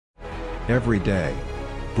Every day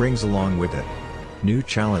brings along with it new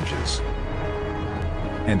challenges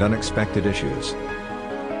and unexpected issues.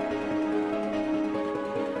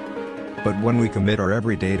 But when we commit our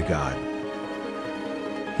everyday to God,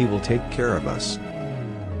 He will take care of us.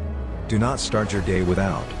 Do not start your day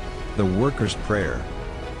without the worker's prayer.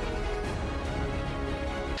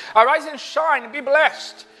 Arise and shine, be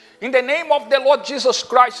blessed. In the name of the Lord Jesus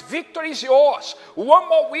Christ, victory is yours. One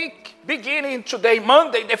more week beginning today,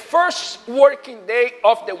 Monday, the first working day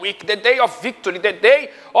of the week, the day of victory, the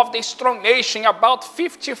day of the strong nation. About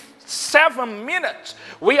 57 minutes,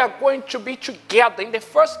 we are going to be together in the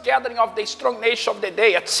first gathering of the strong nation of the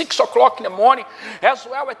day at 6 o'clock in the morning, as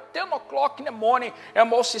well at 10 o'clock in the morning, and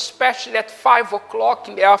most especially at 5 o'clock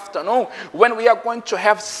in the afternoon, when we are going to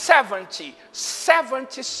have 70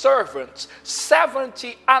 servants,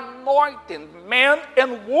 70 anointed men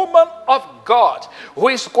and women of God, who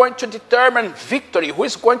is going to determine victory, who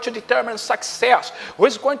is going to determine success, who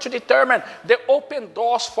is going to determine the open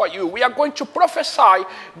doors for you. We are going to prophesy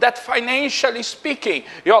that financially speaking,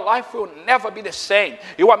 your life will never be the same.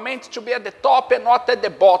 You are meant to be at the top and not at the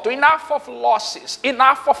bottom. Enough of losses,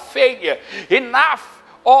 enough of failure, enough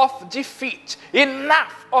of defeat,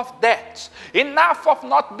 enough of debt, enough of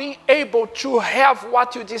not being able to have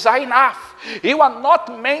what you desire. Enough. You are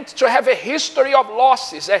not meant to have a history of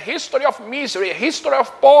losses, a history of misery, a history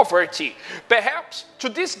of poverty. Perhaps to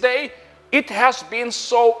this day it has been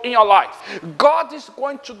so in your life. God is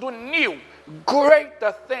going to do new,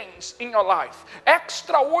 greater things in your life.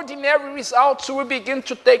 Extraordinary results will begin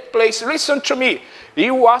to take place. Listen to me.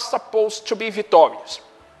 You are supposed to be victorious.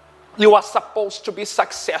 You are supposed to be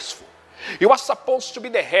successful. You are supposed to be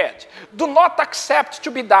the head. Do not accept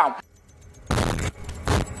to be down.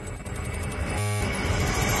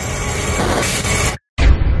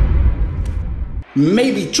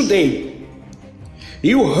 Maybe today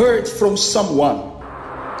you heard from someone,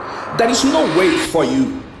 there is no way for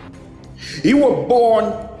you. You were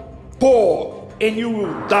born poor and you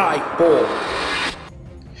will die poor.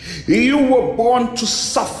 You were born to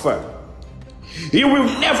suffer. You will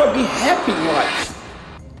never be happy in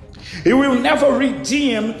life. You will never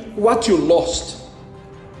redeem what you lost.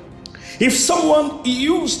 If someone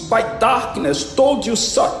used by darkness told you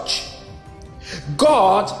such,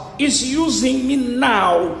 God is using me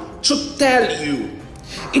now to tell you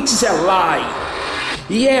it is a lie.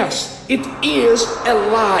 Yes, it is a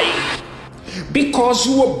lie. Because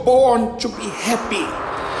you were born to be happy,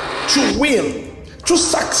 to win, to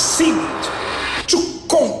succeed, to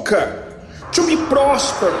conquer, to be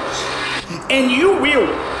prosperous, and you will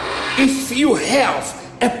if you have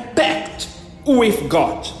a pact with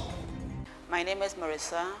God. My name is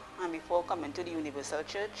Marissa, and before coming to the Universal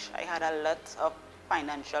Church, I had a lot of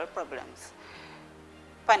financial problems.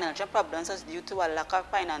 Financial problems was due to a lack of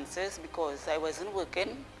finances because I wasn't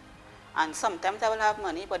working, and sometimes I will have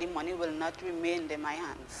money, but the money will not remain in my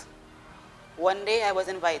hands. One day I was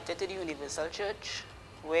invited to the Universal Church,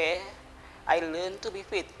 where I learned to be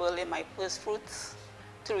faithful in my first fruits,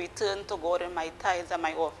 to return to God in my tithes and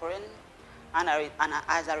my offering. And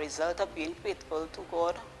as a result of being faithful to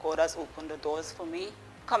God, God has opened the doors for me.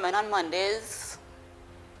 Coming on Mondays,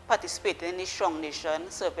 participating in the Strong Nation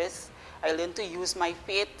service, I learned to use my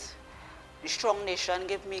faith. The Strong Nation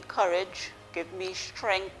gave me courage, gave me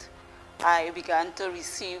strength. I began to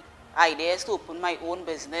receive ideas to open my own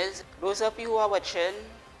business. Those of you who are watching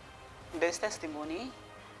this testimony,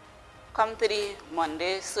 come to the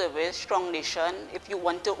Monday service, Strong Nation, if you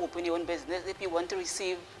want to open your own business, if you want to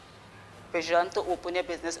receive vision to open your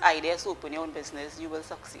business, ideas to open your own business, you will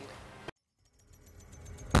succeed.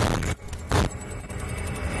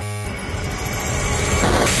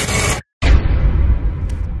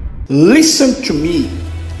 Listen to me.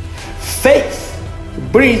 Faith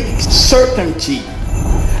brings certainty,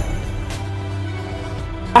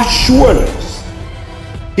 assurance.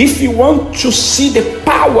 If you want to see the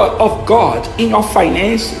power of God in your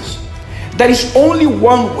finances, there is only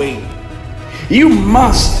one way. You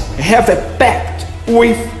must have a pact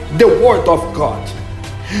with the Word of God.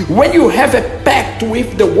 When you have a pact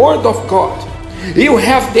with the Word of God, you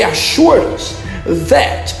have the assurance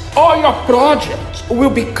that all your projects will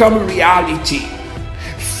become reality.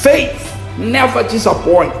 Faith never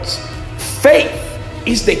disappoints. Faith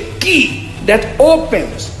is the key that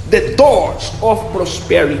opens the doors of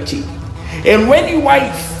prosperity. And when you are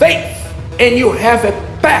in faith and you have a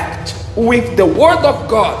pact with the Word of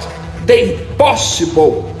God, the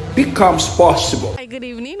impossible becomes possible. Hi, good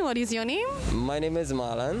evening. What is your name? My name is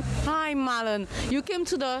Marlon. Hi, Marlon. You came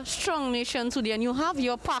to the Strong Nation today and you have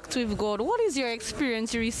your pact with God. What is your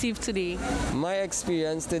experience you received today? My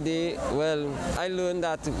experience today, well, I learned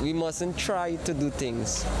that we mustn't try to do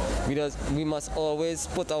things. Because we must always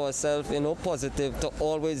put ourselves, positive, to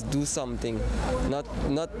always do something, not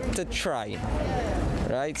to try.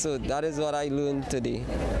 Right? So that is what I learned today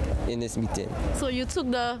in this meeting. So you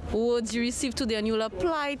took the words you received today and you'll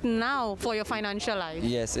apply it now for your financial life?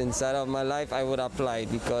 Yes, inside of my life I would apply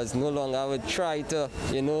it, because no longer I would try to,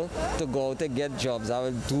 to go out to get jobs. I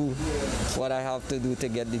will do what I have to do to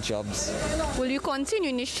get the jobs. Will you continue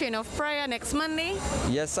in this chain of prayer next Monday?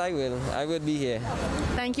 Yes, I will. I will be here.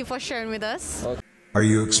 Thank you for sharing with us. Okay. Are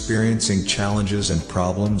you experiencing challenges and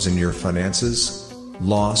problems in your finances?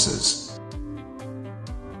 Losses?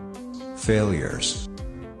 Failures?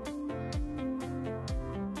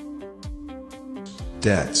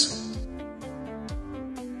 Debts?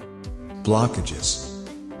 Blockages?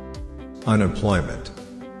 Unemployment?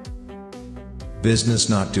 Business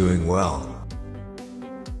not doing well?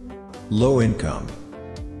 Low income?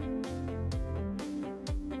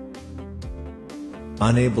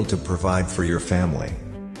 Unable to provide for your family?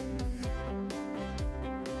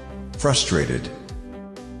 Frustrated?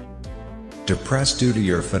 Depressed due to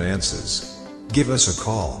your finances? Give us a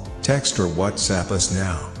call, text or WhatsApp us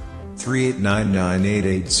now.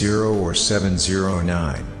 3899-880 or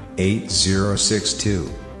 709-8062.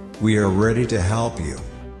 We are ready to help you.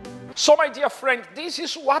 So my dear friend, this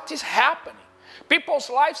is what is happening. People's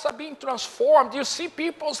lives are being transformed. You see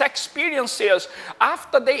people's experiences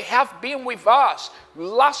after they have been with us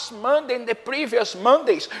last Monday and the previous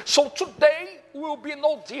Mondays. So today will be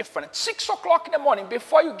no different. 6 o'clock in the morning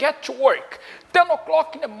before you get to work. 10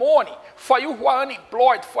 o'clock in the morning for you who are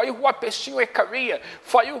unemployed, for you who are pursuing a career,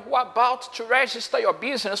 for you who are about to register your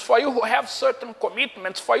business, for you who have certain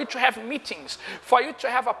commitments, for you to have meetings, for you to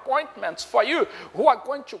have appointments, for you who are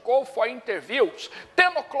going to go for interviews.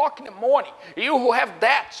 10 o'clock in the morning, you who have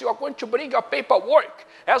debts, you are going to bring your paperwork.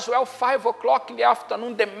 As well, 5 o'clock in the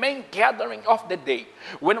afternoon, the main gathering of the day,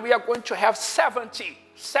 when we are going to have 70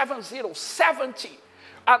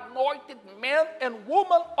 anointed men and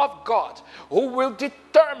women of God who will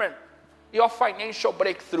determine your financial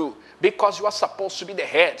breakthrough, because you are supposed to be the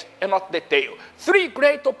head and not the tail. 3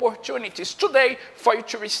 great opportunities today for you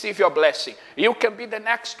to receive your blessing. You can be the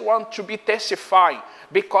next one to be testifying,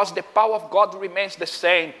 because the power of God remains the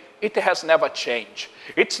same. It has never changed.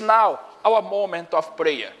 It's now our moment of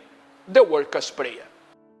prayer, the workers' prayer.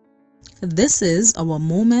 This is our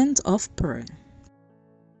moment of prayer.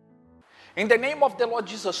 In the name of the Lord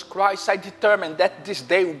Jesus Christ, I determine that this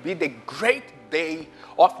day will be the great day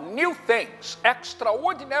of new things,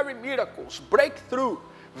 extraordinary miracles, breakthrough,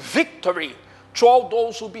 victory to all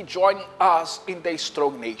those who will be joining us in the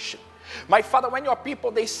Strong Nation. My Father, when your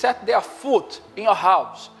people, they set their foot in your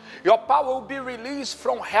house, your power will be released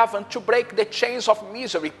from heaven to break the chains of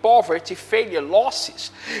misery, poverty, failure,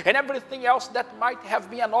 losses, and everything else that might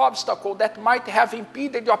have been an obstacle, that might have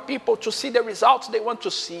impeded your people to see the results they want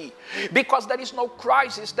to see. Because there is no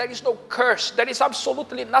crisis, there is no curse, there is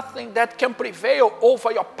absolutely nothing that can prevail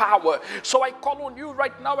over your power. So I call on you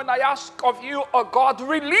right now and I ask of you, oh God,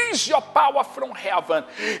 release your power from heaven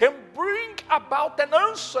and bring about an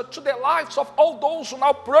answer to the lives of all those who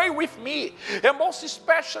now pray with me, and most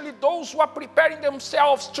especially those who are preparing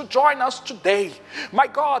themselves to join us today. My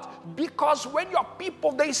God, because when your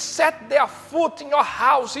people, they set their foot in your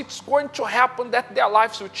house, it's going to happen that their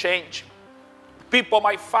lives will change. People,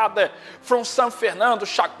 my Father, from São Fernando,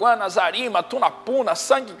 Chaguana, Zarima, Tunapuna,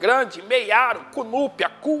 Sangue Grande, Meiaro,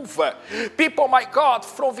 Cunúpia, Curva. People, my God,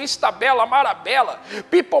 from Vista Bela, Marabela.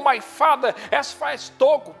 People, my Father, as far as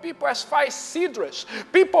Togo. People as far as Cidras.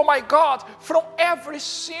 People, my God, from every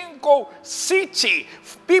single city.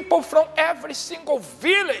 People from every single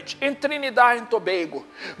village in Trinidad and Tobago.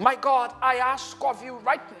 My God, I ask of you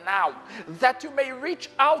right now that you may reach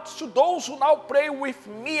out to those who now pray with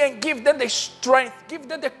me and give them the strength, give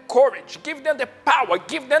them the courage, give them the power,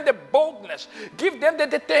 give them the boldness, give them the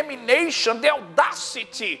determination, the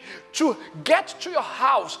audacity to get to your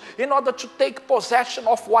house in order to take possession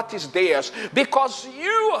of what is theirs. Because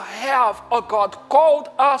you have, oh God, called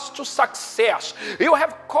us to success. You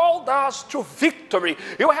have called us to victory.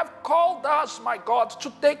 You have called us, my God,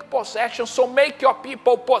 to take possession. So make your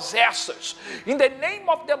people possessors. In the name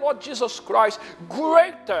of the Lord Jesus Christ,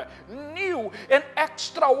 greater, new, and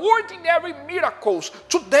extraordinary miracles miracles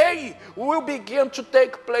today will begin to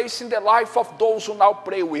take place in the life of those who now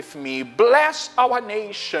pray with me. Bless our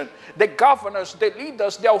nation, the governors, the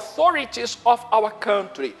leaders, the authorities of our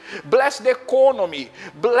country. Bless the economy.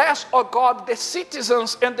 Bless, oh God, the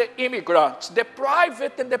citizens and the immigrants, the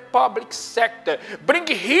private and the public sector. Bring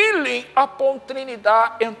healing upon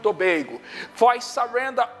Trinidad and Tobago. For I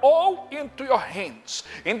surrender all into your hands.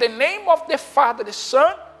 In the name of the Father, the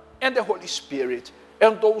Son, and the Holy Spirit.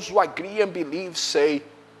 And those who agree and believe say,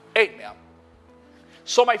 Amen.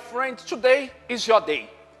 So my friends, today is your day.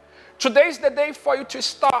 Today is the day for you to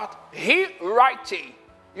start rewriting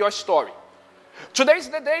your story. Today is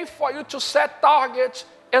the day for you to set targets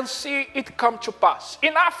and see it come to pass.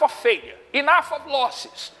 Enough of failure, enough of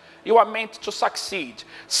losses. You are meant to succeed.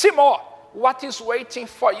 See more what is waiting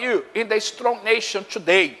for you in the strong nation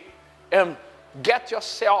today. And get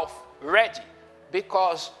yourself ready,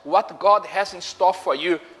 because what God has in store for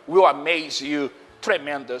you will amaze you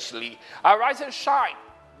tremendously. Arise and shine.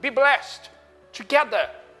 Be blessed. Together,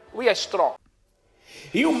 we are strong.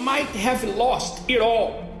 You might have lost it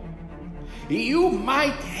all. You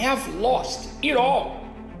might have lost it all.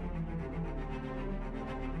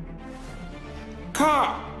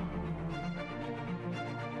 Car.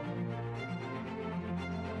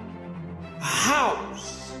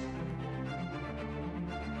 House.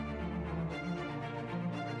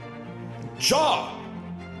 Job,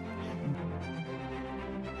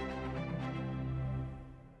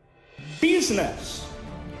 business,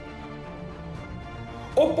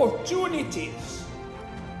 opportunities,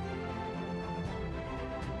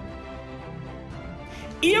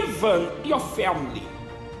 even your family.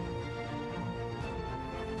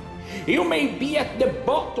 You may be at the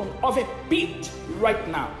bottom of a pit right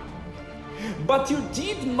now, but you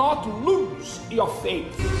did not lose your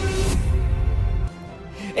faith.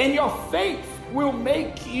 And your faith will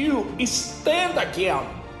make you stand again.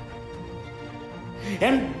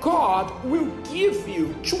 And God will give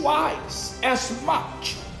you twice as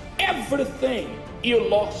much, everything you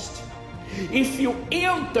lost, if you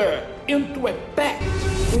enter into a pact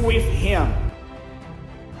with Him.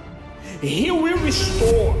 He will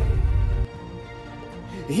restore.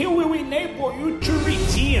 He will enable you to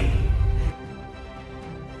redeem.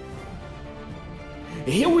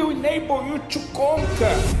 He will enable you to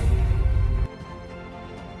conquer.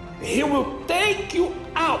 He will take you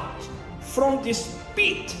out from this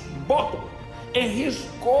pit bottom, and He's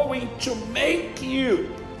going to make you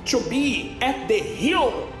to be at the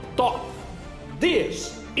hilltop.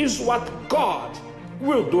 This is what God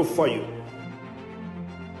will do for you.